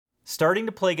Starting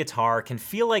to play guitar can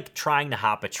feel like trying to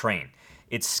hop a train.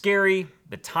 It's scary,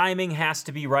 the timing has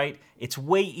to be right, it's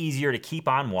way easier to keep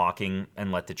on walking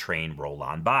and let the train roll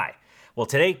on by. Well,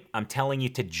 today I'm telling you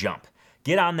to jump.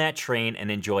 Get on that train and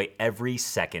enjoy every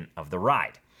second of the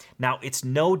ride. Now, it's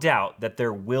no doubt that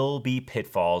there will be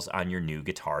pitfalls on your new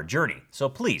guitar journey, so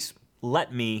please,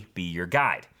 let me be your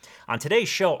guide. On today's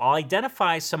show, I'll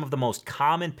identify some of the most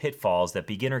common pitfalls that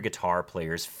beginner guitar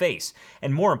players face.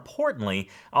 And more importantly,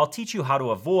 I'll teach you how to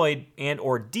avoid and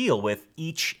or deal with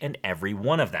each and every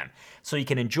one of them, so you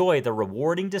can enjoy the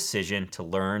rewarding decision to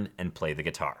learn and play the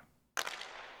guitar.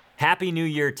 Happy New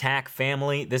Year, TAC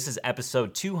family. This is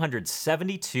episode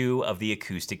 272 of the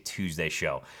Acoustic Tuesday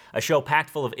Show, a show packed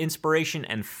full of inspiration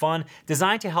and fun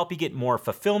designed to help you get more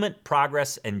fulfillment,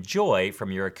 progress, and joy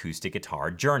from your acoustic guitar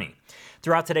journey.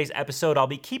 Throughout today's episode, I'll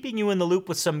be keeping you in the loop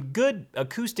with some good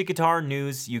acoustic guitar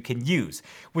news you can use,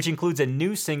 which includes a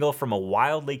new single from a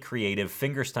wildly creative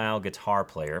fingerstyle guitar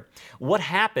player, what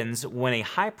happens when a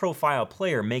high-profile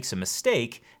player makes a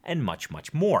mistake, and much,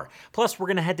 much more. Plus, we're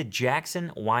going to head to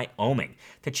Jackson, Wyoming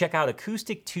to check out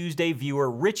Acoustic Tuesday viewer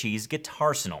Richie's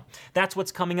Guitarsenal. That's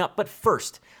what's coming up, but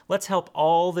first, let's help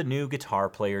all the new guitar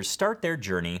players start their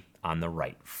journey on the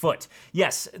right foot.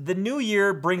 Yes, the new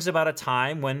year brings about a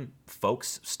time when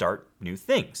folks start new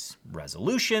things.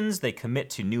 Resolutions, they commit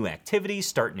to new activities,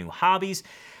 start new hobbies.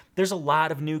 There's a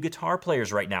lot of new guitar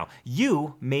players right now.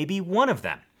 You may be one of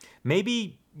them.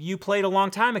 Maybe you played a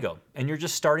long time ago and you're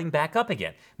just starting back up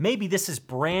again. Maybe this is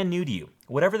brand new to you.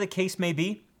 Whatever the case may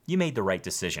be, you made the right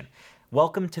decision.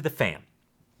 Welcome to the fam.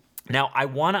 Now, I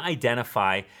want to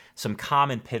identify some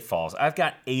common pitfalls. I've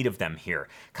got 8 of them here.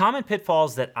 Common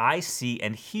pitfalls that I see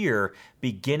and hear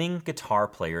beginning guitar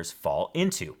players fall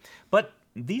into. But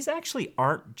these actually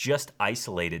aren't just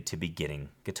isolated to beginning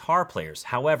guitar players.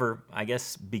 However, I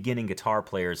guess beginning guitar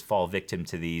players fall victim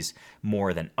to these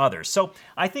more than others. So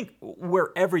I think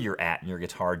wherever you're at in your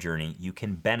guitar journey, you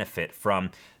can benefit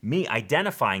from me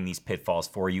identifying these pitfalls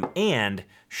for you and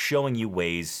showing you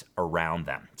ways around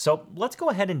them. So let's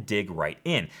go ahead and dig right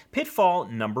in. Pitfall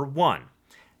number 1,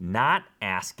 not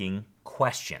asking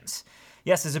questions.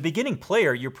 Yes, as a beginning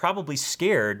player, you're probably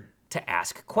scared to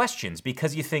ask questions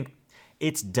because you think,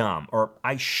 it's dumb, or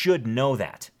I should know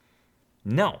that.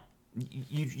 No,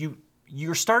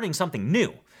 you're starting something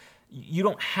new. You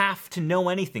don't have to know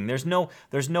anything. There's no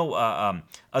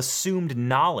assumed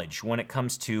knowledge when it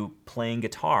comes to playing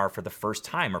guitar for the first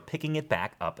time or picking it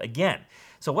back up again.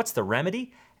 So what's the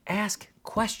remedy? Ask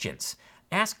questions.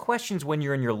 Ask questions when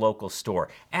you're in your local store.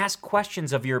 Ask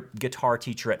questions of your guitar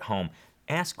teacher at home.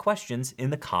 Ask questions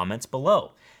in the comments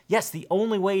below. Yes, the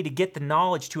only way to get the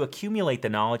knowledge, to accumulate the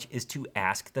knowledge, is to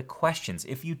ask the questions.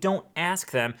 If you don't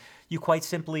ask them, you quite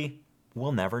simply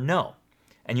will never know.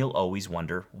 And you'll always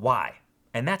wonder why.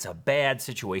 And that's a bad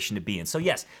situation to be in. So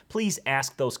yes, please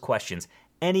ask those questions,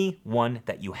 any one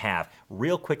that you have.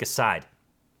 Real quick aside,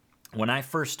 when I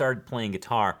first started playing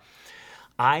guitar,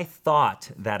 I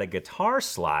thought that a guitar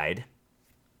slide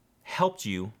helped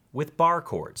you with bar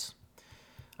chords.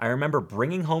 I remember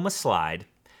bringing home a slide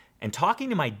and talking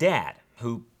to my dad,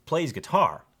 who plays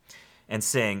guitar, and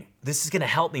saying, this is going to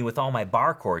help me with all my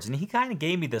bar chords. And he kind of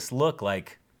gave me this look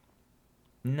like,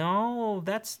 no,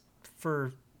 that's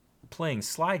for playing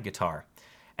slide guitar.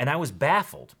 And I was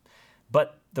baffled.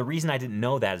 But the reason I didn't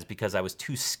know that is because I was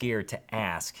too scared to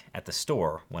ask at the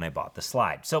store when I bought the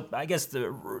slide. So I guess the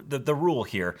rule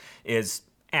here is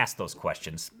ask those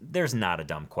questions. There's not a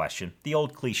dumb question. The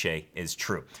old cliche is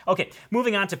true. Okay,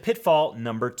 moving on to pitfall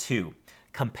number 2.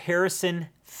 Comparison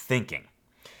thinking.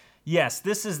 Yes,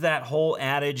 this is that whole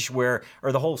adage or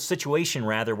the whole situation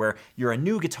rather, where you're a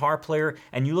new guitar player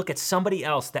and you look at somebody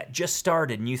else that just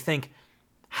started and you think,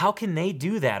 how can they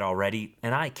do that already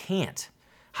and I can't?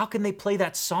 How can they play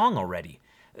that song already?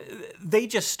 They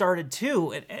just started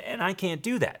too and I can't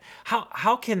do that.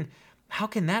 How can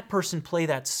that person play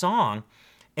that song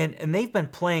and they've been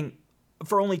playing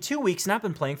for only 2 weeks and I've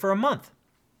been playing for a month?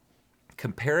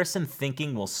 Comparison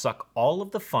thinking will suck all of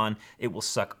the fun, it will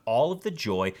suck all of the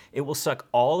joy, it will suck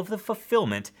all of the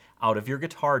fulfillment out of your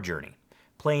guitar journey.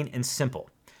 Plain and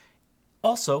simple.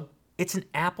 Also, it's an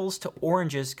apples to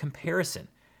oranges comparison.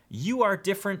 You are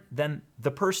different than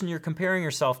the person you're comparing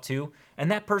yourself to,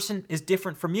 and that person is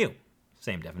different from you.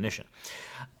 Same definition.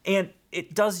 And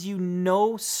it does you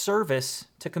no service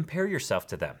to compare yourself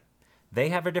to them. They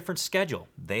have a different schedule.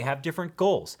 They have different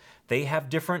goals. They have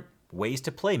different ways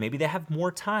to play. Maybe they have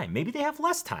more time. Maybe they have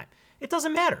less time. It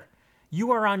doesn't matter.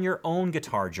 You are on your own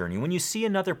guitar journey. When you see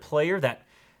another player that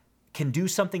can do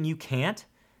something you can't,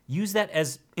 use that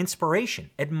as inspiration.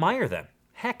 Admire them.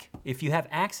 Heck, if you have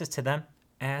access to them,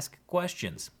 ask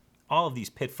questions. all of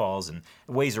these pitfalls and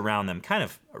ways around them kind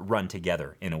of run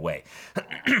together in a way.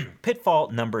 Pitfall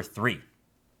number 3,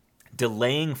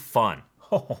 delaying fun.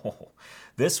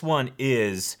 This one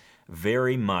is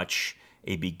very much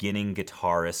a beginning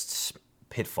guitarist's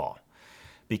pitfall,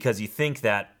 because you think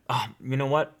that, oh, you know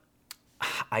what?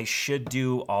 I should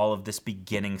do all of this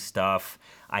beginning stuff.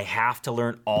 I have to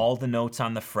learn all the notes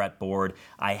on the fretboard.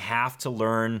 I have to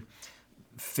learn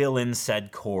fill in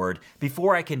said chord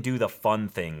before I can do the fun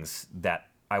things that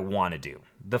I want to do.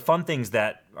 The fun things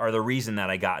that are the reason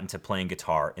that I got into playing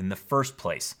guitar in the first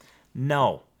place.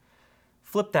 No.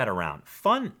 Flip that around.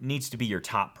 Fun needs to be your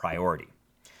top priority.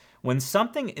 When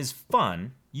something is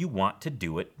fun, you want to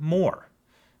do it more.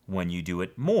 When you do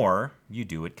it more, you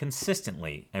do it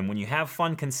consistently. And when you have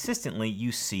fun consistently,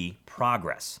 you see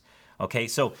progress. Okay,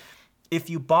 so if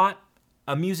you bought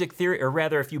a music theory, or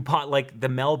rather if you bought like the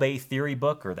Mel Bay theory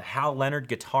book or the Hal Leonard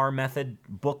Guitar Method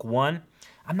book 1,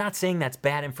 I'm not saying that's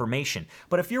bad information.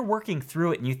 But if you're working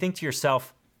through it and you think to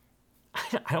yourself,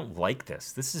 I don't like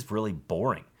this. This is really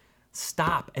boring.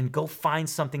 Stop and go find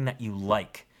something that you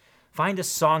like. Find a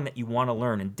song that you want to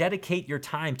learn and dedicate your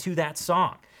time to that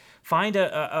song. Find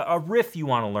a riff you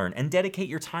want to learn and dedicate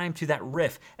your time to that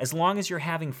riff. As long as you're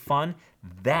having fun,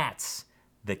 that's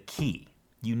the key.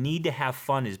 You need to have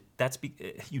fun.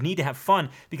 You need to have fun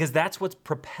because that's what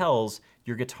propels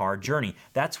your guitar journey.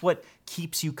 That's what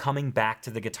keeps you coming back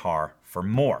to the guitar for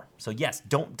more. So yes,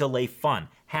 don't delay fun.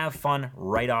 Have fun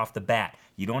right off the bat.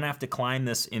 You don't have to climb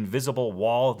this invisible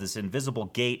wall, this invisible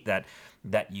gate that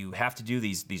you have to do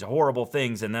these horrible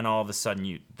things, and then all of a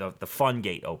sudden the fun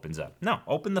gate opens up. No,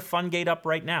 open the fun gate up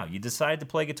right now. You decide to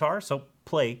play guitar, so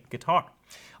play guitar.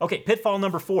 Okay, pitfall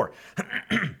number 4.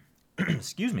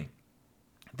 Excuse me.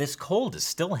 This cold is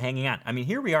still hanging on. I mean,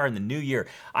 here we are in the new year.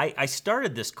 I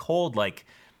started this cold like,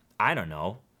 I don't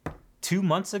know, 2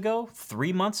 months ago,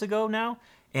 3 months ago now,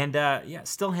 and yeah,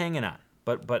 still hanging on.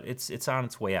 But it's on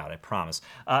its way out, I promise.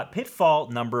 Pitfall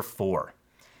number 4.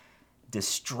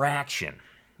 Distraction.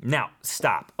 Now,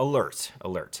 stop.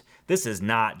 Alert. This is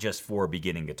not just for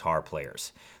beginning guitar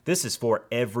players. This is for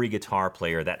every guitar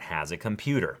player that has a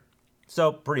computer.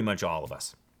 So, pretty much all of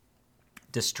us.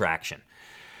 Distraction.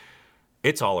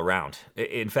 It's all around.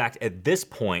 In fact, at this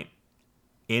point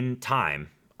in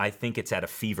time, I think it's at a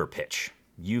fever pitch.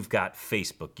 You've got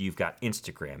Facebook, you've got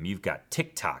Instagram, you've got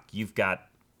TikTok, you've got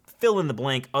fill in the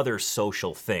blank other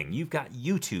social thing. You've got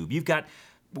YouTube, you've got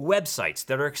websites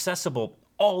that are accessible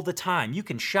all the time. You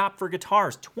can shop for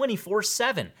guitars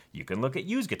 24/7. You can look at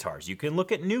used guitars. You can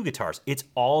look at new guitars. It's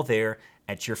all there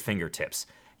at your fingertips.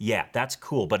 Yeah, that's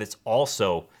cool, but it's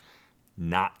also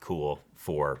not cool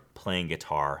for playing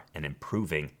guitar and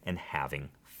improving and having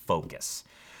focus.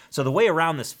 So the way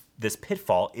around this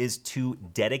pitfall is to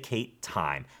dedicate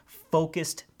time,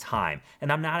 focused time.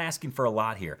 And I'm not asking for a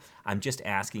lot here. I'm just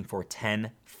asking for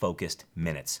 10 focused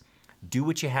minutes. Do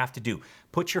what you have to do.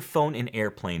 Put your phone in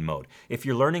airplane mode. If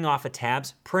you're learning off of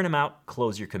tabs, print them out,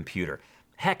 close your computer.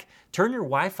 Heck, turn your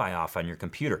Wi-Fi off on your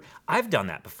computer. I've done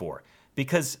that before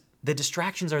because the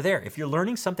distractions are there. If you're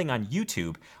learning something on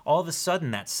YouTube, all of a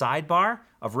sudden that sidebar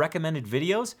of recommended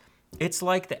videos, it's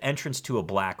like the entrance to a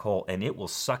black hole and it will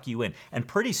suck you in. And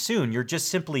pretty soon you're just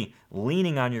simply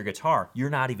leaning on your guitar. You're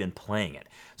not even playing it.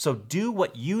 So do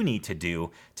what you need to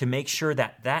do to make sure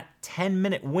that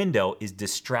 10-minute window is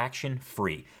distraction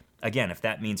free. Again, if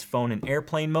that means phone in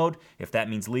airplane mode, if that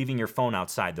means leaving your phone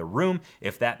outside the room,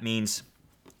 if that means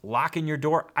locking your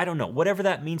door, I don't know. Whatever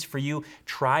that means for you,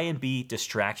 try and be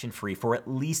distraction free for at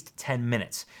least 10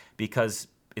 minutes because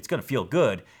it's going to feel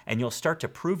good and you'll start to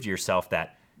prove to yourself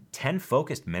that 10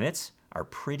 focused minutes are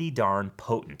pretty darn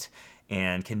potent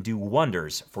and can do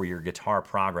wonders for your guitar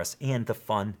progress and the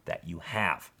fun that you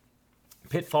have.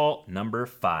 Pitfall number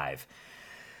 5,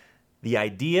 the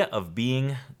idea of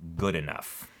being good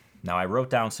enough. Now, I wrote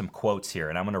down some quotes here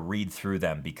and I'm going to read through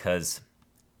them because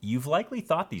you've likely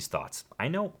thought these thoughts. I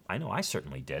know I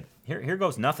certainly did. Here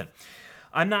goes nothing.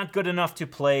 I'm not good enough to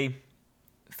play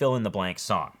fill in the blank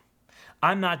song.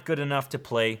 I'm not good enough to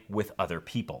play with other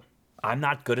people. I'm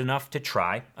not good enough to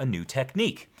try a new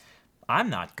technique. I'm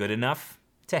not good enough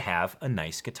to have a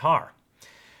nice guitar.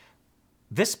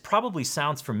 This probably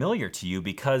sounds familiar to you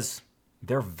because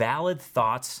they're valid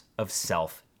thoughts of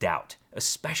self-doubt,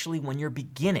 especially when you're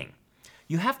beginning.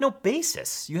 You have no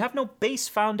basis. You have no base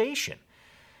foundation.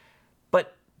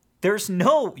 But there's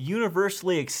no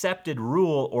universally accepted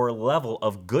rule or level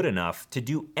of good enough to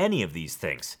do any of these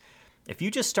things. If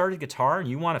you just started guitar and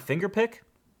you want to finger pick,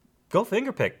 go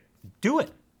finger pick. Do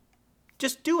it.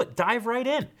 Just do it. Dive right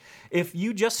in. If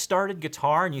you just started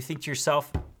guitar and you think to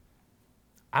yourself,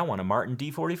 I want a Martin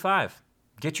D45,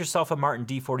 Get yourself a Martin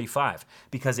D45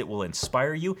 because it will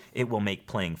inspire you, it will make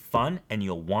playing fun, and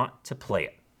you'll want to play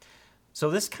it. So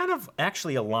this kind of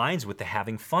actually aligns with the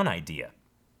having fun idea.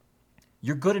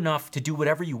 You're good enough to do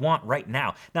whatever you want right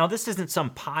now. Now, this isn't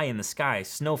some pie in the sky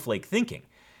snowflake thinking.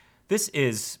 This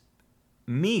is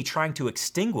me trying to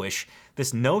extinguish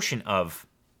this notion of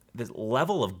this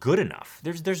level of good enough.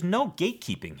 There's no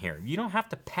gatekeeping here. You don't have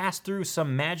to pass through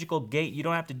some magical gate. You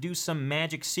don't have to do some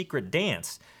magic secret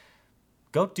dance.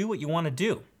 Go do what you want to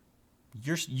do.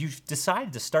 You've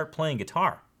decided to start playing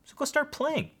guitar. So go start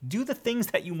playing. Do the things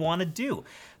that you want to do.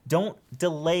 Don't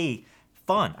delay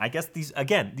fun. I guess these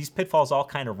pitfalls all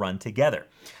kind of run together.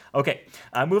 Okay,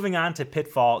 moving on to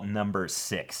pitfall number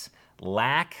 6,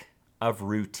 lack of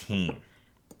routine.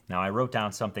 Now, I wrote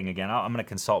down something again. I'm going to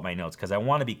consult my notes because I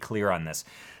want to be clear on this.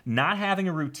 Not having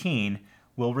a routine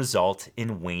will result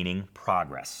in waning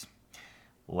progress.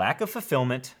 Lack of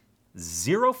fulfillment,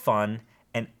 zero fun,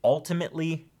 and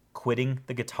ultimately quitting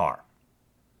the guitar.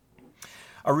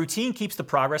 A routine keeps the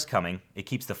progress coming, it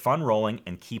keeps the fun rolling,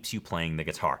 and keeps you playing the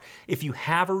guitar. If you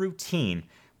have a routine,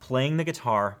 playing the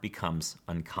guitar becomes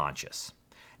unconscious.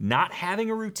 Not having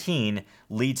a routine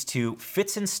leads to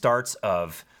fits and starts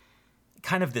of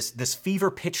kind of this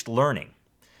fever-pitched learning,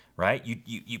 right?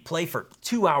 You play for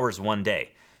 2 hours one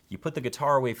day. You put the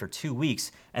guitar away for 2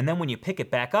 weeks, and then when you pick it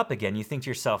back up again, you think to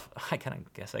yourself, I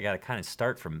guess I got to kind of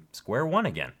start from square one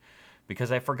again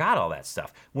because I forgot all that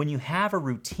stuff. When you have a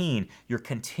routine, you're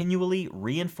continually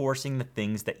reinforcing the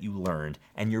things that you learned,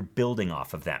 and you're building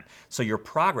off of them. So your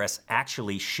progress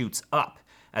actually shoots up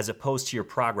as opposed to your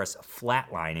progress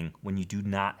flatlining when you do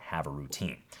not have a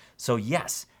routine. So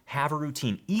yes, have a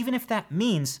routine, even if that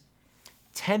means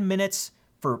 10 minutes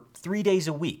for 3 days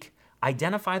a week.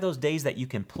 Identify those days that you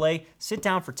can play, sit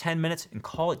down for 10 minutes and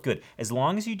call it good. As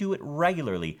long as you do it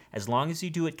regularly, as long as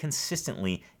you do it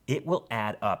consistently, it will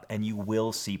add up and you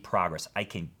will see progress. I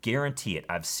can guarantee it.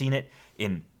 I've seen it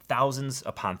in thousands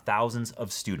upon thousands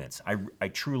of students. I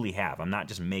truly have. I'm not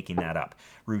just making that up.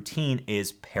 Routine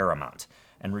is paramount.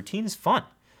 And routine is fun,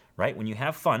 right? When you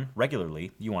have fun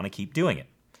regularly, you want to keep doing it.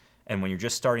 And when you're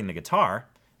just starting the guitar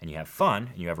and you have fun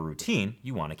and you have a routine,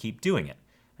 you want to keep doing it.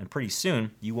 And pretty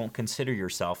soon, you won't consider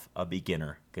yourself a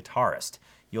beginner guitarist.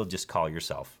 You'll just call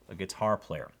yourself a guitar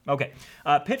player. Okay,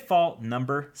 pitfall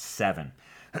number 7.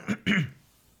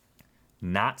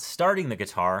 Not starting the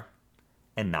guitar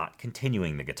and not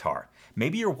continuing the guitar.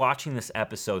 Maybe you're watching this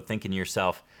episode thinking to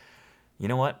yourself, you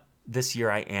know what? This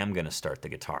year I am going to start the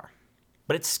guitar.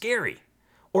 But it's scary.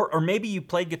 Or maybe you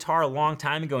played guitar a long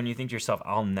time ago and you think to yourself,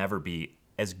 I'll never be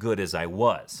as good as I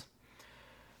was.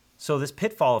 So this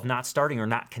pitfall of not starting or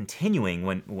not continuing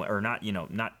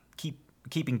not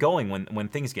keeping going when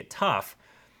things get tough,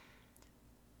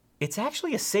 it's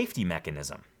actually a safety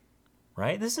mechanism,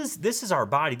 right? This is our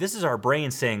body, this is our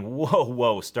brain saying,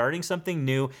 whoa, starting something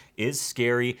new is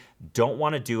scary, don't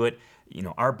want to do it.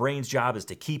 Our brain's job is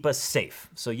to keep us safe.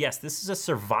 So yes, this is a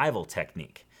survival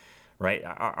technique, right?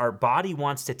 Our body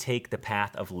wants to take the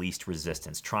path of least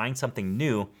resistance. Trying something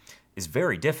new is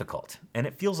very difficult, and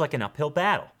it feels like an uphill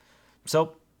battle.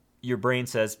 So your brain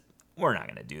says, we're not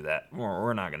going to do that.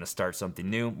 We're not going to start something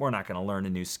new. We're not going to learn a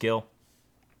new skill.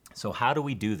 So how do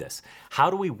we do this?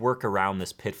 How do we work around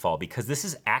this pitfall? Because this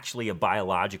is actually a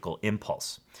biological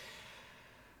impulse.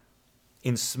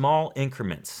 In small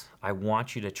increments, I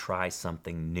want you to try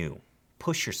something new.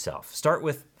 Push yourself. Start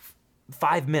with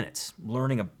 5 minutes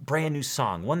learning a brand new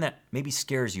song, one that maybe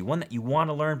scares you, one that you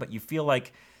want to learn, but you feel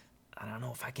like, I don't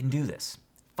know if I can do this.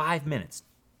 5 minutes.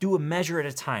 Do a measure at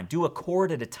a time, do a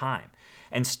chord at a time,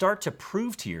 and start to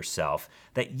prove to yourself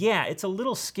that, yeah, it's a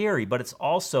little scary, but it's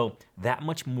also that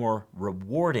much more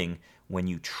rewarding when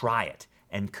you try it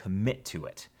and commit to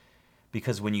it.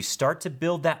 Because when you start to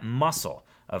build that muscle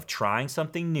of trying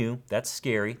something new that's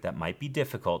scary, that might be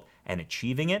difficult, and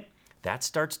achieving it, that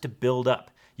starts to build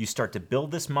up. You start to build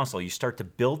this muscle, you start to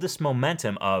build this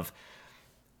momentum of,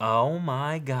 oh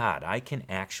my God, I can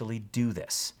actually do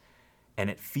this. And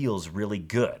it feels really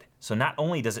good. So not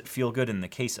only does it feel good in the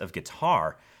case of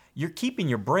guitar, you're keeping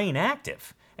your brain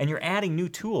active and you're adding new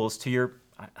tools to your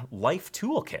life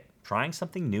toolkit, trying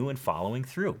something new and following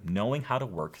through, knowing how to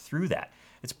work through that.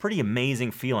 It's a pretty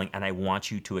amazing feeling and I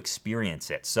want you to experience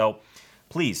it. So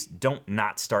please don't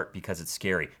not start because it's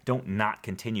scary. Don't not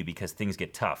continue because things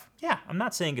get tough. Yeah, I'm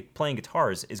not saying playing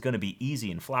guitars is going to be easy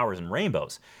and flowers and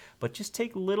rainbows, but just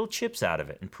take little chips out of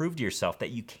it and prove to yourself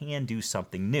that you can do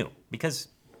something new, because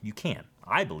you can.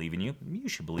 I believe in you. You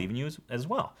should believe in you as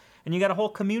well. And you got a whole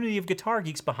community of guitar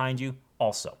geeks behind you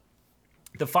also.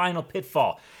 The final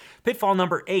pitfall. Pitfall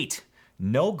number 8,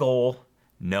 no goal,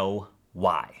 no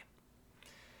why.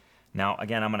 Now,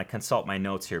 again, I'm going to consult my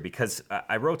notes here because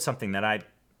I wrote something that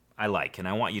I like, and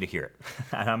I want you to hear it.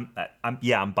 And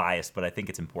I'm biased, but I think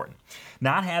it's important.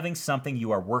 Not having something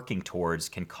you are working towards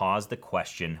can cause the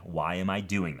question, why am I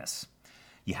doing this?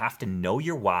 You have to know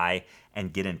your why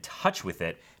and get in touch with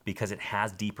it because it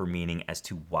has deeper meaning as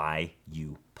to why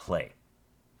you play.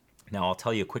 Now, I'll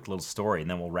tell you a quick little story, and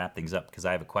then we'll wrap things up because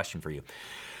I have a question for you.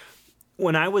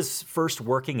 When I was first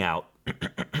working out,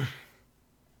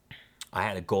 I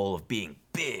had a goal of being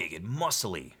big and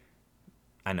muscly.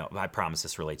 I know, I promise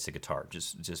this relates to guitar.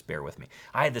 Just bear with me.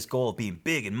 I had this goal of being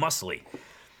big and muscly,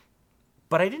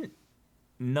 but I didn't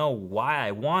know why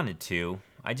I wanted to.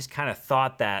 I just kind of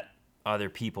thought that other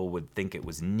people would think it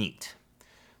was neat.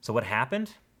 So what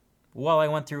happened? Well, I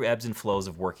went through ebbs and flows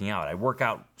of working out. I'd work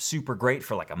out super great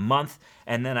for like a month,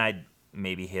 and then I'd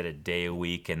maybe hit a day a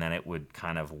week, and then it would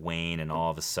kind of wane, and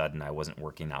all of a sudden I wasn't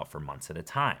working out for months at a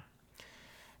time.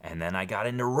 And then I got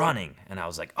into running, and I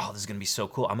was like, oh, this is going to be so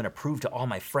cool. I'm going to prove to all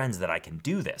my friends that I can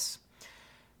do this.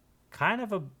 Kind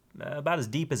of about as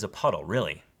deep as a puddle,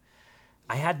 really.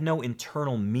 I had no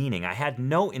internal meaning. I had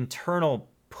no internal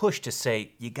push to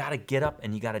say, you got to get up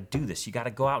and you got to do this. You got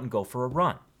to go out and go for a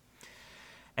run.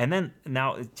 And then,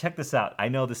 now, check this out. I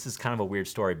know this is kind of a weird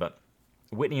story, but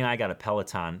Whitney and I got a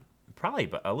Peloton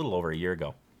probably a little over a year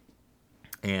ago.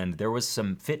 And there was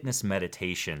some fitness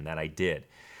meditation that I did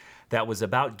that was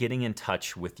about getting in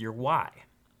touch with your why.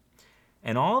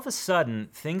 And all of a sudden,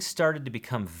 things started to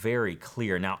become very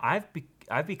clear. Now, I've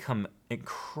become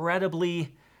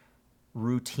incredibly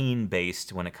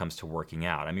routine-based when it comes to working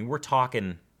out. I mean, we're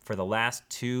talking for the last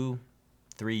 2-3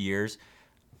 years,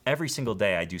 every single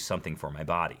day I do something for my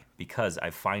body because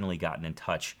I've finally gotten in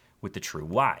touch with the true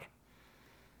why.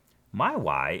 My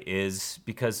why is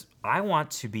because I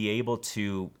want to be able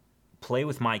to play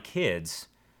with my kids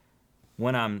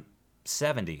when I'm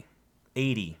 70,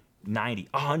 80, 90,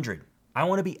 100. I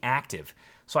want to be active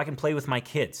so I can play with my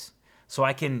kids, so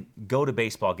I can go to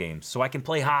baseball games, so I can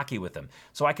play hockey with them,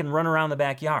 so I can run around the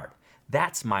backyard.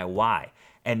 That's my why.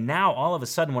 And now all of a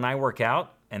sudden when I work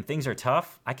out and things are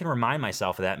tough, I can remind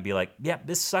myself of that and be like, yeah,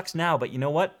 this sucks now, but you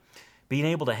know what? Being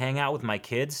able to hang out with my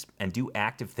kids and do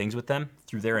active things with them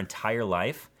through their entire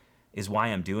life is why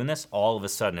I'm doing this. All of a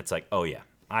sudden it's like, oh yeah,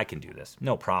 I can do this,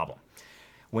 no problem.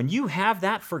 When you have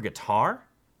that for guitar,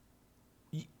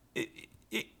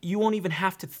 you won't even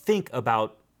have to think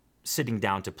about sitting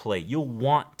down to play. You'll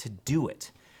want to do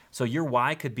it. So your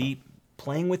why could be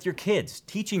playing with your kids,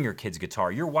 teaching your kids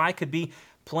guitar. Your why could be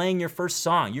playing your first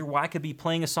song. Your why could be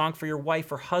playing a song for your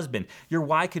wife or husband. Your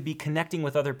why could be connecting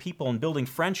with other people and building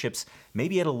friendships,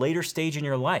 maybe at a later stage in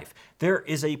your life. There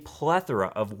is a plethora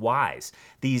of whys,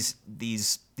 these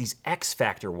X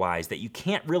factor whys that you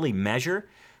can't really measure,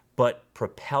 but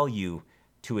propel you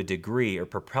to a degree, or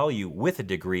propel you with a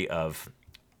degree of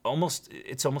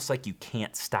it's almost like you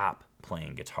can't stop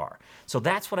playing guitar. So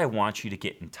that's what I want you to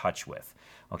get in touch with,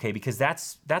 okay? Because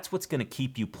that's what's going to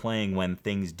keep you playing when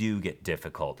things do get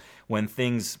difficult, when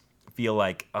things feel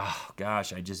like, oh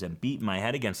gosh, I just am beating my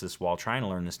head against this wall trying to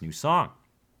learn this new song.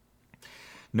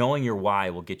 Knowing your why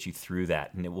will get you through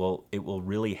that, and it will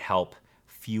really help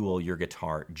fuel your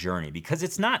guitar journey, because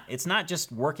it's not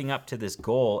just working up to this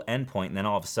goal endpoint and then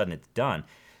all of a sudden it's done.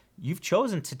 You've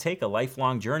chosen to take a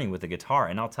lifelong journey with the guitar,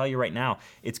 and I'll tell you right now,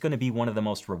 it's going to be one of the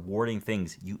most rewarding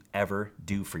things you ever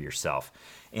do for yourself.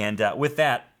 And with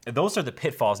that, those are the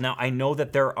pitfalls. Now, I know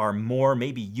that there are more.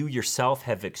 Maybe you yourself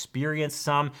have experienced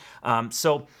some.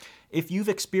 So if you've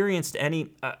experienced any,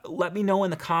 let me know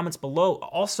in the comments below.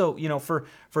 Also,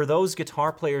 for those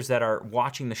guitar players that are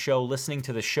watching the show, listening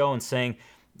to the show and saying,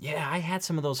 yeah, I had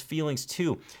some of those feelings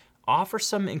too. Offer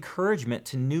some encouragement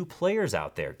to new players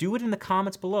out there. Do it in the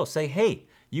comments below. Say, hey,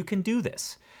 you can do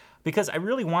this. Because I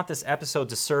really want this episode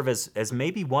to serve as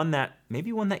maybe one that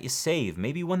you save,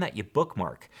 maybe one that you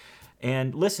bookmark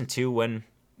and listen to when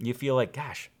you feel like,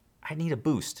 gosh, I need a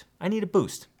boost.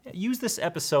 Use this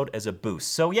episode as a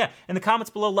boost. So yeah, in the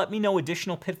comments below, let me know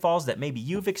additional pitfalls that maybe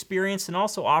you've experienced, and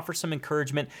also offer some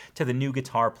encouragement to the new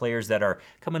guitar players that are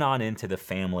coming on into the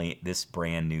family this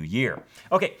brand new year.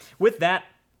 Okay, with that,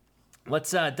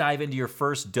 let's dive into your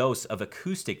first dose of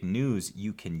acoustic news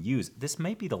you can use. This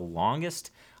may be the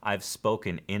longest I've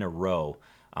spoken in a row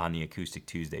on the Acoustic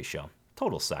Tuesday show.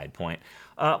 Total side point.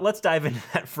 Let's dive into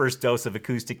that first dose of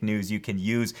acoustic news you can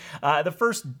use.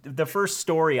 The first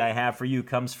story I have for you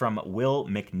comes from Will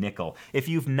McNichol. If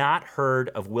you've not heard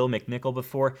of Will McNichol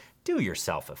before, do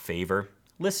yourself a favor.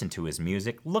 Listen to his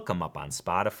music. Look him up on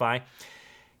Spotify.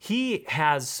 He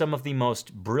has some of the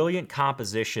most brilliant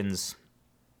compositions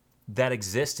that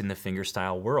exist in the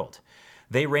fingerstyle world.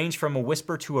 They range from a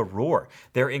whisper to a roar.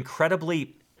 They're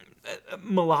incredibly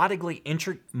melodically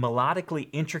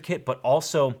intricate, but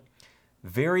also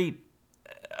very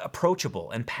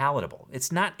approachable and palatable.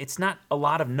 It's not a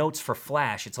lot of notes for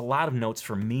flash, it's a lot of notes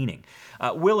for meaning.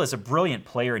 Will is a brilliant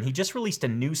player, and he just released a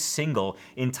new single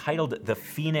entitled The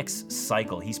Phoenix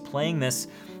Cycle. He's playing this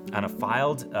on a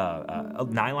filed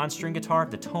nylon string guitar.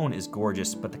 The tone is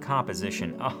gorgeous, but the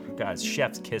composition, oh guys,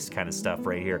 chef's kiss kind of stuff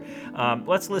right here.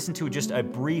 Let's listen to just a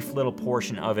brief little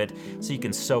portion of it so you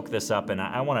can soak this up, and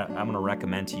I'm gonna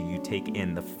recommend to you take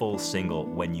in the full single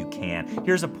when you can.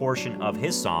 Here's a portion of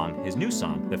his song, his new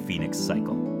song, The Phoenix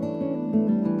Cycle.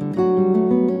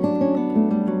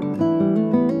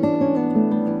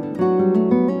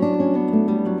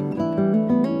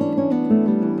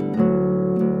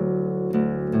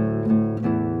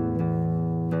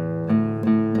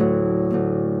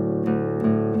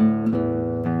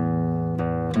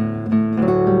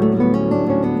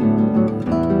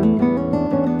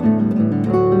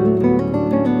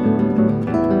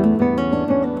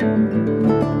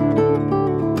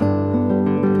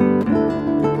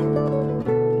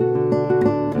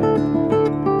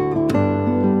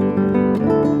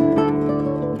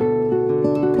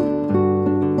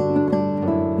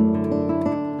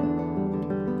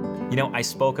 I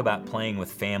spoke about playing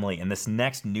with family, and this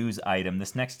next news item,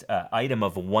 this next item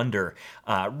of wonder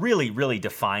really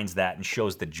defines that and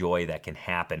shows the joy that can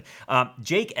happen.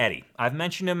 Jake Eddy, I've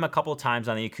mentioned him a couple of times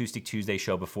on the Acoustic Tuesday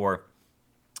show before.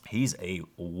 He's a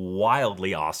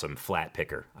wildly awesome flat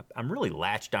picker. I'm really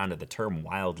latched onto the term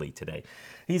wildly today.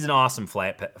 He's an awesome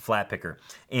flat picker,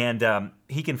 and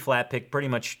he can flat pick pretty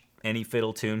much any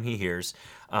fiddle tune he hears,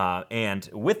 and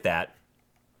with that,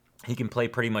 he can play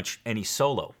pretty much any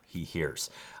solo he hears.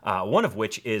 One of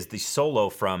which is the solo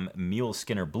from Mule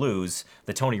Skinner Blues,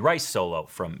 the Tony Rice solo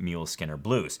from Mule Skinner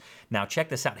Blues. Now check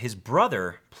this out. His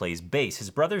brother plays bass.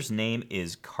 His brother's name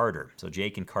is Carter. So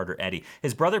Jake and Carter Eddy.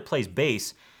 His brother plays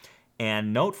bass,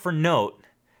 and note for note,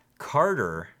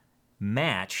 Carter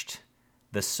matched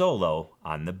the solo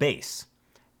on the bass.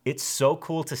 It's so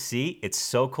cool to see. It's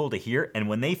so cool to hear. And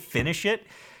when they finish it,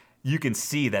 you can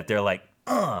see that they're like,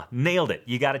 nailed it.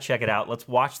 You got to check it out. Let's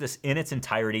watch this in its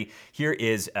entirety. Here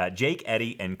is Jake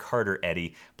Eddy and Carter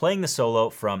Eddy playing the solo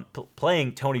from,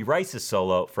 playing Tony Rice's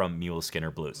solo from Mule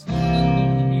Skinner Blues.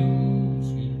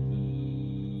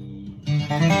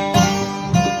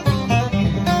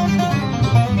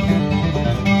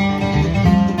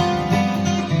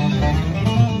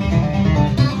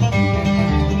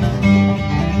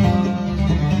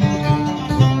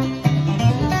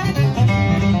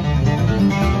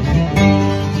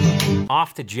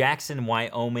 Off to Jackson,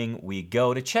 Wyoming we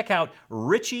go to check out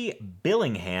Richie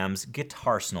Billingham's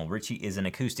Guitarsenal. Richie is an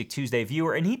Acoustic Tuesday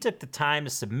viewer, and he took the time to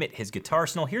submit his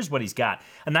Guitarsenal. Here's what he's got: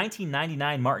 a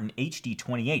 1999 Martin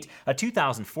HD28, a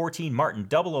 2014 Martin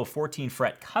 0014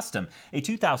 fret custom, a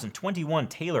 2021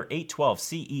 Taylor 812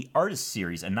 CE Artist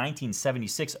Series, a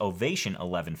 1976 Ovation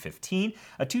 1115,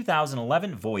 a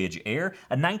 2011 Voyage Air,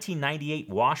 a 1998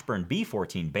 Washburn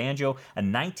B14 banjo, a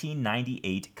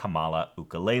 1998 Kamala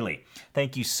ukulele.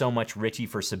 Thank you so much, Richie,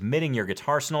 for submitting your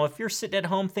Guitarsenal. If you're sitting at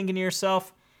home thinking to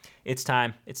yourself, it's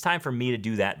time for me to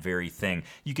do that very thing,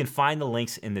 you can find the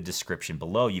links in the description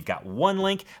below. You've got one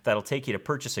link that'll take you to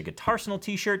purchase a Guitarsenal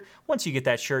t-shirt. Once you get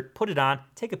that shirt, put it on,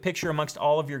 take a picture amongst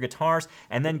all of your guitars,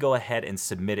 and then go ahead and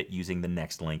submit it using the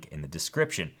next link in the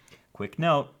description. Quick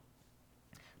note,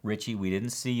 Richie, we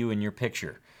didn't see you in your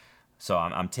picture. So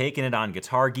I'm taking it on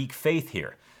Guitar Geek faith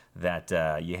here that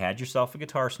you had yourself a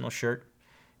Guitarsenal shirt,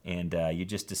 and you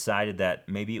just decided that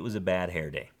maybe it was a bad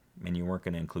hair day and you weren't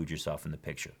going to include yourself in the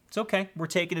picture. It's okay. We're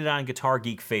taking it on Guitar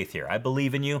Geek faith here. I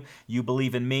believe in you. You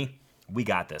believe in me. We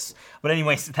got this. But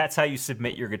anyways, that's how you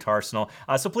submit your Guitarsenal.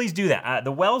 So please do that.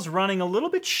 The well's running a little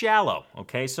bit shallow,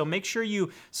 okay? So make sure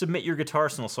you submit your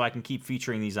Guitarsenal so I can keep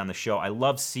featuring these on the show. I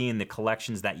love seeing the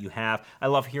collections that you have. I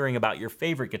love hearing about your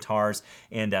favorite guitars.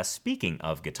 And speaking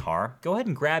of guitar, go ahead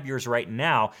and grab yours right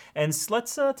now, and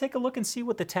let's take a look and see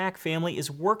what the TAC family is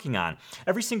working on.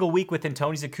 Every single week within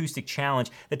Tony's Acoustic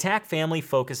Challenge, the TAC family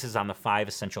focuses on the 5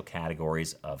 essential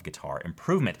categories of guitar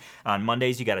improvement. On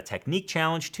Mondays, you got a technique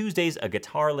challenge. Tuesdays, a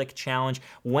guitar lick challenge.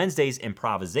 Wednesdays,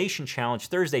 improvisation challenge.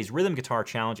 Thursdays, rhythm guitar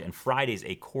challenge. And Fridays,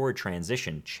 a chord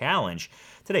transition challenge.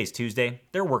 Today's Tuesday.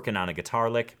 They're working on a guitar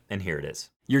lick, and here it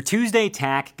is. Your Tuesday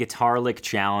TAC Guitar Lick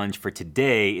Challenge for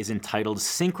today is entitled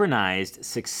Synchronized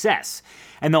Success.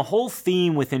 And the whole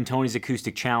theme within Tony's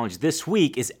Acoustic Challenge this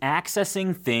week is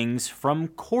accessing things from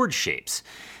chord shapes.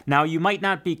 Now, you might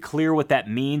not be clear what that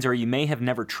means, or you may have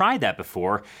never tried that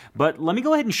before, but let me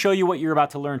go ahead and show you what you're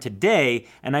about to learn today,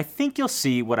 and I think you'll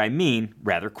see what I mean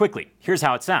rather quickly. Here's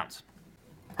how it sounds.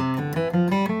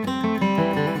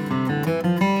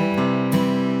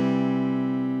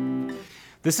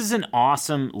 This is an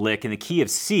awesome lick in the key of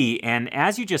C, and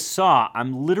as you just saw,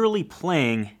 I'm literally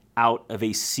playing out of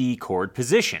a C chord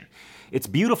position. It's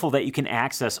beautiful that you can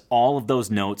access all of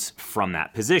those notes from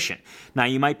that position. Now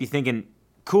you might be thinking,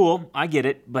 cool, I get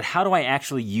it, but how do I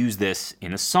actually use this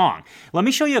in a song? Let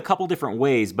me show you a couple different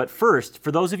ways, but first,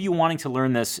 for those of you wanting to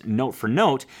learn this note for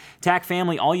note, TAC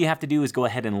family, all you have to do is go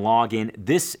ahead and log in.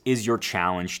 This is your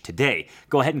challenge today.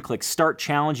 Go ahead and click Start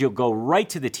Challenge. You'll go right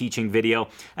to the teaching video,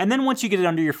 and then once you get it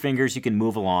under your fingers, you can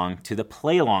move along to the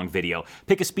play along video.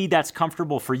 Pick a speed that's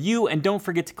comfortable for you, and don't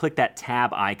forget to click that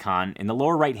tab icon in the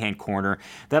lower right-hand corner.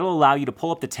 That'll allow you to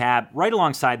pull up the tab right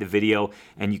alongside the video,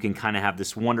 and you can kind of have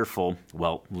this wonderful,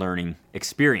 learning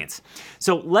experience.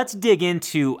 So let's dig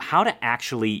into how to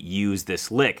actually use this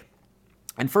lick.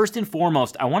 And first and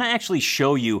foremost, I want to actually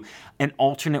show you an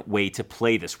alternate way to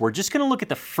play this. We're just going to look at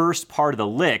the first part of the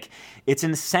lick. It's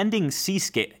an ascending C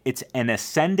scale. It's an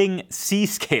ascending C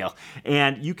scale,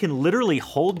 and you can literally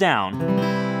hold down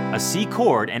a C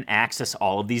chord and access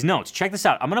all of these notes. Check this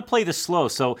out. I'm going to play this slow,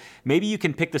 so maybe you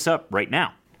can pick this up right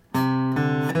now.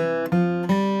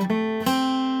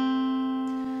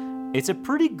 It's a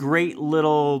pretty great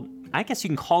little, I guess you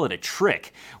can call it a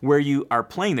trick, where you are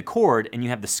playing the chord and you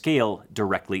have the scale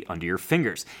directly under your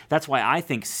fingers. That's why I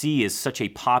think C is such a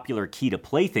popular key to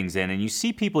play things in, and you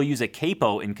see people use a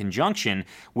capo in conjunction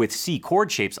with C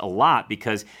chord shapes a lot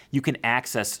because you can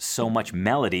access so much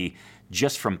melody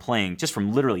just from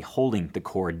literally holding the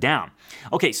chord down.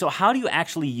 Okay, so how do you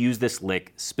actually use this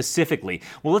lick specifically?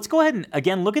 Well, let's go ahead and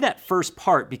again look at that first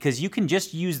part, because you can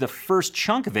just use the first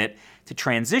chunk of it to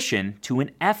transition to an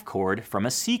F chord from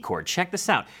a C chord. Check this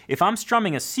out. If I'm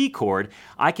strumming a C chord,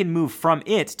 I can move from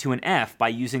it to an F by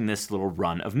using this little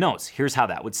run of notes. Here's how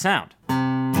that would sound.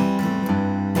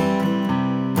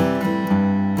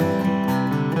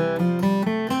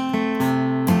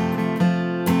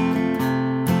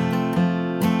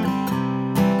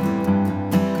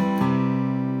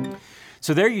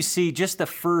 So there you see just the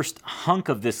first hunk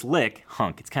of this lick.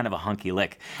 It's kind of a hunky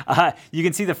lick. You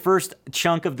can see the first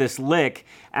chunk of this lick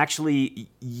actually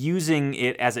using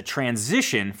it as a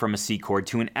transition from a C chord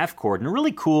to an F chord in a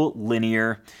really cool,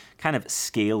 linear, kind of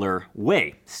scalar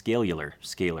way.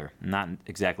 Scalar. Not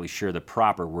exactly sure the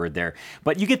proper word there,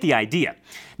 but you get the idea.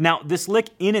 Now, this lick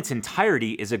in its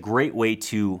entirety is a great way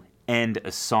to end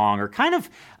a song, or kind of,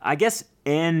 I guess,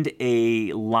 end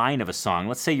a line of a song.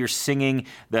 Let's say you're singing,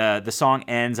 the song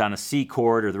ends on a C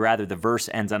chord, or rather the verse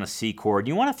ends on a C chord.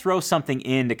 You want to throw something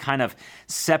in to kind of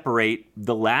separate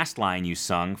the last line you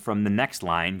sung from the next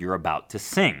line you're about to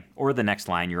sing, or the next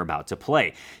line you're about to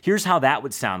play. Here's how that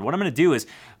would sound. What I'm going to do is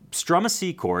strum a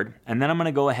C chord, and then I'm going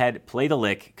to go ahead, play the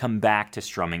lick, come back to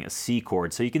strumming a C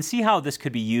chord. So you can see how this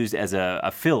could be used as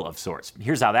a fill of sorts.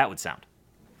 Here's how that would sound.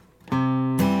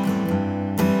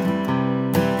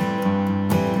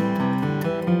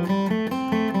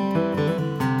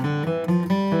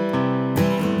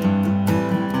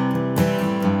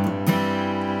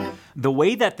 The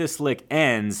way that this lick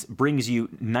ends brings you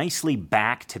nicely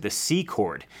back to the C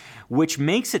chord, which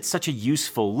makes it such a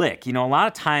useful lick. You know, a lot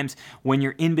of times when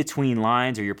you're in between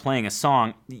lines or you're playing a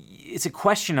song, it's a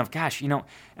question of, gosh, you know,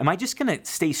 am I just gonna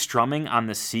stay strumming on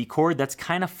the C chord? That's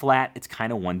kind of flat, it's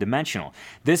kind of one-dimensional.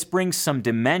 This brings some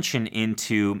dimension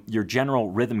into your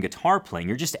general rhythm guitar playing.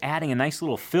 You're just adding a nice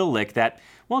little fill lick that,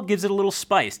 well, gives it a little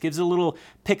spice, gives it a little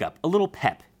pickup, a little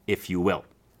pep, if you will.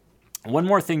 One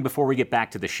more thing before we get back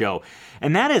to the show,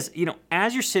 and that is, you know,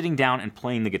 as you're sitting down and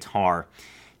playing the guitar,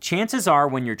 chances are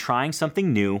when you're trying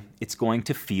something new, it's going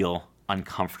to feel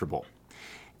uncomfortable.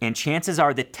 And chances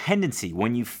are the tendency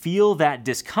when you feel that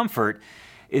discomfort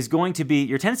is going to be,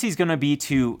 your tendency is going to be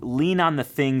to lean on the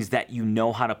things that you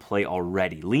know how to play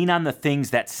already. Lean on the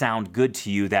things that sound good to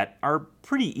you that are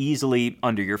pretty easily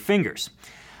under your fingers.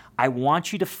 I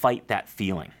want you to fight that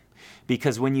feeling.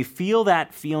 Because when you feel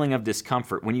that feeling of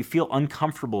discomfort, when you feel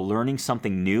uncomfortable learning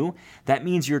something new, that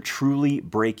means you're truly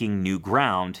breaking new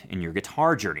ground in your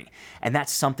guitar journey. And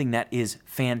that's something that is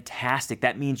fantastic.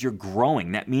 That means you're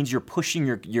growing. That means you're pushing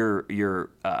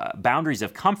your boundaries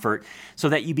of comfort so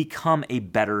that you become a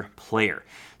better player.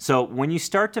 So when you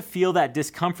start to feel that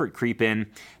discomfort creep in,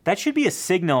 that should be a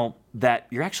signal that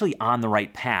you're actually on the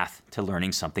right path to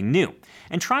learning something new.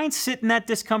 And try and sit in that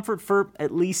discomfort for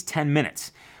at least 10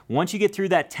 minutes. Once you get through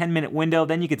that 10-minute window,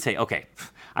 then you could say, okay,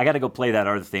 I got to go play that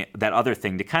other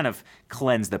thing to kind of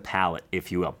cleanse the palate, if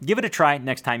you will. Give it a try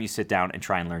next time you sit down and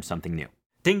try and learn something new.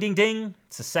 Ding, ding, ding.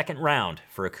 It's the second round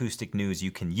for acoustic news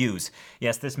you can use.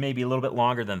 Yes, this may be a little bit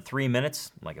longer than 3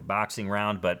 minutes, like a boxing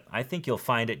round, but I think you'll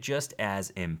find it just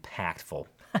as impactful.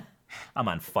 I'm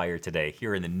on fire today,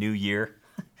 here in the new year.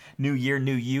 New year,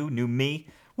 new you, new me.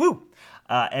 Woo!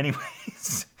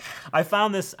 Anyways, I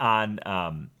found this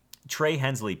on Trey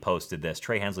Hensley posted this.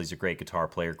 Trey Hensley's a great guitar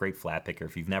player, great flat picker.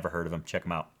 If you've never heard of him, check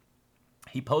him out.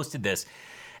 He posted this,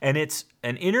 and it's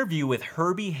an interview with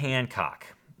Herbie Hancock,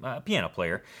 a piano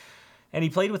player, and he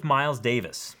played with Miles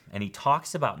Davis, and he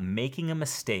talks about making a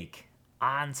mistake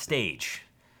on stage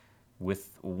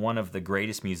with one of the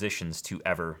greatest musicians to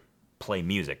ever play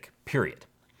music, period.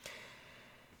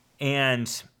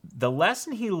 And the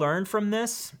lesson he learned from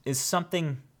this is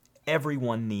something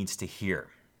everyone needs to hear,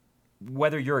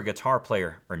 whether you're a guitar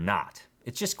player or not.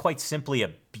 It's just quite simply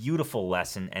a beautiful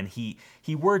lesson, and he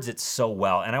words it so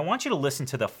well. And I want you to listen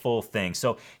to the full thing.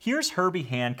 So here's Herbie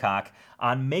Hancock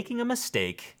on making a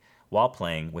mistake while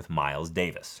playing with Miles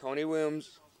Davis. Tony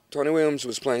Williams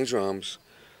was playing drums,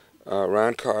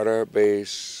 Ron Carter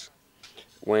bass,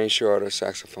 Wayne Shorter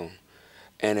saxophone,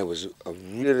 and it was a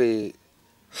really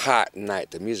hot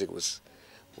night. The music was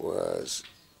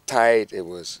tight, it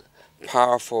was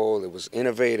powerful, it was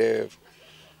innovative,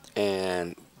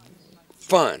 and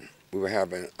fun. We were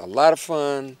having a lot of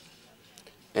fun,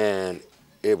 and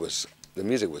the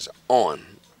music was on.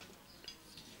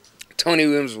 Tony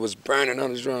Williams was burning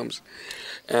on his drums,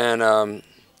 and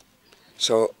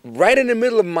so right in the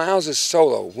middle of Miles'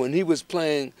 solo, when he was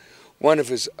playing one of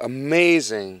his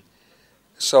amazing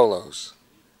solos,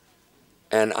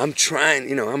 and I'm trying,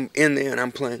 I'm in there and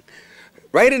I'm playing.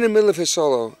 Right in the middle of his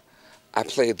solo, I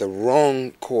played the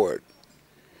wrong chord.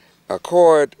 A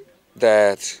chord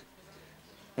that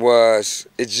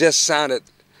it just sounded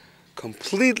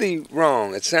completely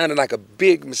wrong. It sounded like a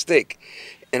big mistake.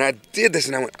 And I did this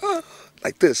and I went, oh,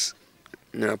 like this.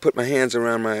 I put my hands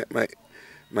around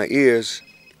my ears.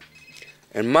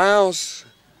 And Miles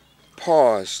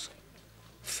paused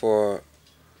for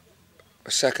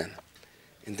a second.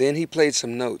 And then he played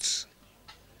some notes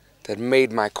that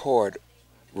made my chord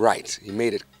right. He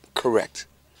made it correct,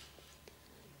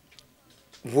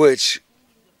 which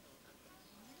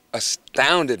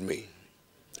astounded me.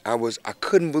 I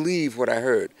couldn't believe what I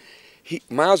heard.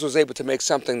 Miles was able to make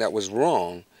something that was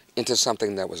wrong into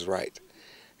something that was right,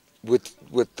 with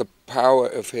the power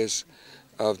of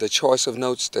the choice of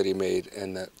notes that he made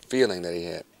and the feeling that he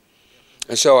had.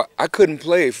 And so I couldn't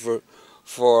play for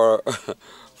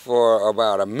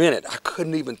about a minute. I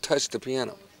couldn't even touch the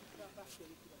piano.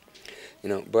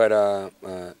 But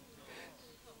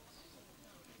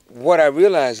what I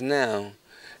realize now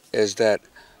is that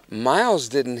Miles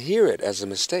didn't hear it as a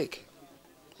mistake.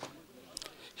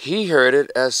 He heard it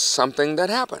as something that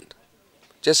happened,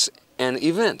 just an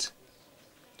event.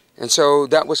 And so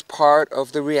that was part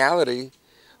of the reality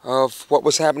of what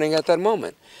was happening at that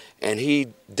moment. And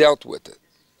he dealt with it.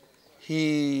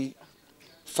 He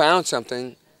found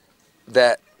something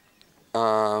that,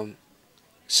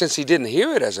 since he didn't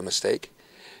hear it as a mistake,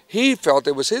 he felt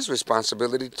it was his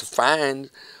responsibility to find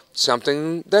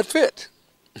something that fit.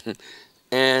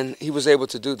 And he was able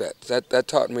to do that. That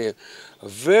taught me a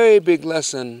very big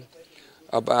lesson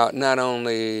about not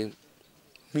only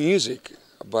music,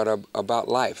 but about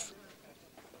life.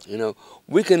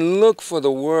 We can look for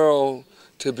the world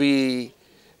to be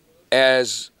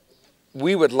as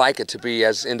we would like it to be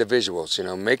as individuals,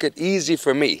 make it easy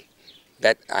for me,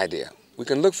 that idea. We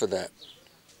can look for that.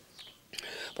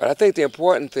 But I think the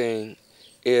important thing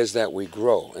is that we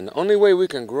grow. And the only way we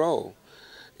can grow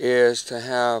is to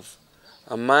have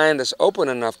a mind that's open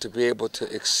enough to be able to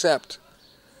accept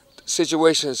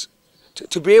situations,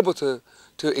 to be able to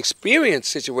experience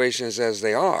situations as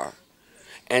they are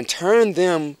and turn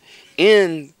them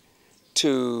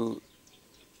into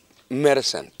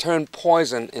medicine, turn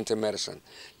poison into medicine.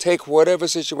 Take whatever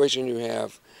situation you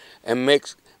have and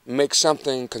make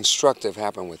something constructive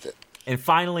happen with it. And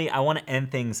finally, I want to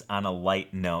end things on a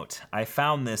light note. I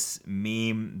found this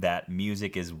meme that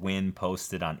Music is Win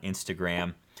posted on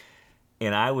Instagram,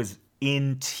 and I was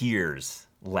in tears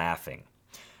laughing.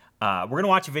 We're going to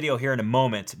watch a video here in a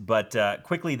moment, but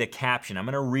quickly the caption. I'm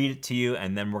going to read it to you,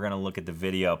 and then we're going to look at the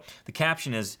video. The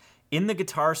caption is, "In the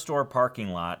guitar store parking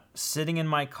lot, sitting in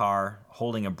my car,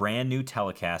 holding a brand new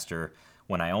Telecaster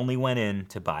when I only went in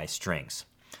to buy strings."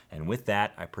 And with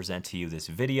that, I present to you this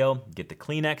video. Get the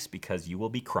Kleenex because you will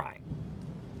be crying.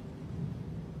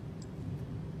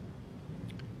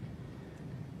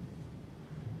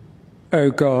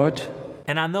 Oh God.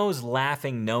 And on those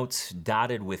laughing notes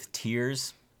dotted with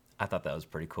tears, I thought that was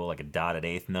pretty cool, like a dotted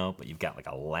eighth note, but you've got like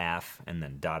a laugh and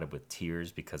then dotted with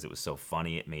tears because it was so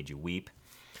funny it made you weep.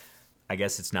 I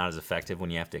guess it's not as effective when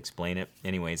you have to explain it.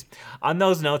 Anyways, on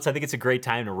those notes, I think it's a great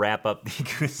time to wrap up the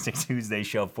Acoustic Tuesday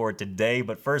show for today.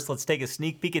 But first, let's take a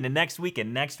sneak peek into next week.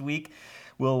 And next week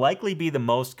will likely be the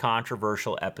most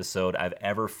controversial episode I've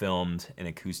ever filmed in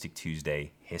Acoustic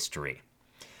Tuesday history.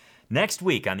 Next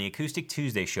week on the Acoustic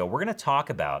Tuesday show, we're going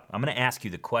to ask you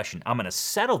the question, I'm going to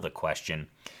settle the question,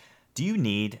 do you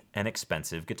need an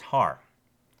expensive guitar?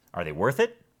 Are they worth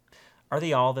it? Are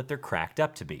they all that they're cracked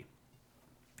up to be?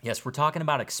 Yes, we're talking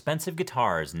about expensive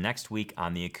guitars next week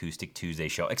on the Acoustic Tuesday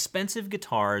show. Expensive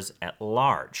guitars at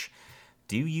large.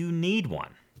 Do you need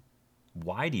one?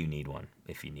 Why do you need one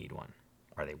if you need one?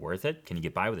 Are they worth it? Can you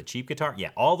get by with a cheap guitar?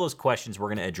 Yeah, all those questions we're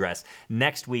going to address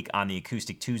next week on the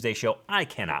Acoustic Tuesday show. I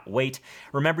cannot wait.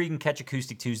 Remember, you can catch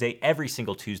Acoustic Tuesday every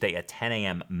single Tuesday at 10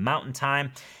 a.m. Mountain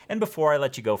Time. And before I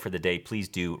let you go for the day, please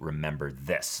do remember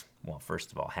this. Well,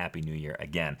 first of all, Happy New Year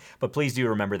again. But please do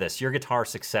remember this. Your guitar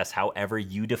success, however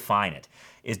you define it,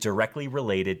 is directly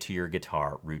related to your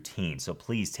guitar routine. So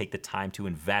please take the time to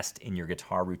invest in your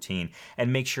guitar routine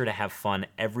and make sure to have fun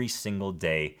every single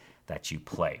day that you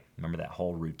play. Remember that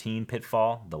whole routine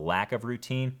pitfall, the lack of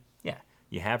routine? Yeah,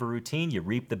 you have a routine, you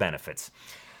reap the benefits.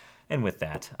 And with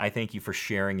that, I thank you for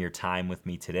sharing your time with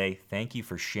me today. Thank you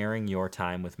for sharing your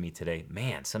time with me today.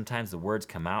 Man, sometimes the words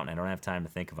come out and I don't have time to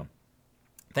think of them.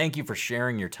 Thank you for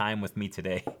sharing your time with me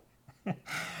today.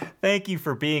 Thank you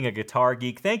for being a guitar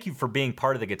geek. Thank you for being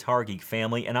part of the Guitar Geek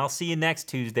family. And I'll see you next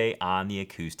Tuesday on the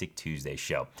Acoustic Tuesday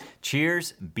show.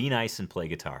 Cheers, be nice, and play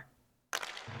guitar.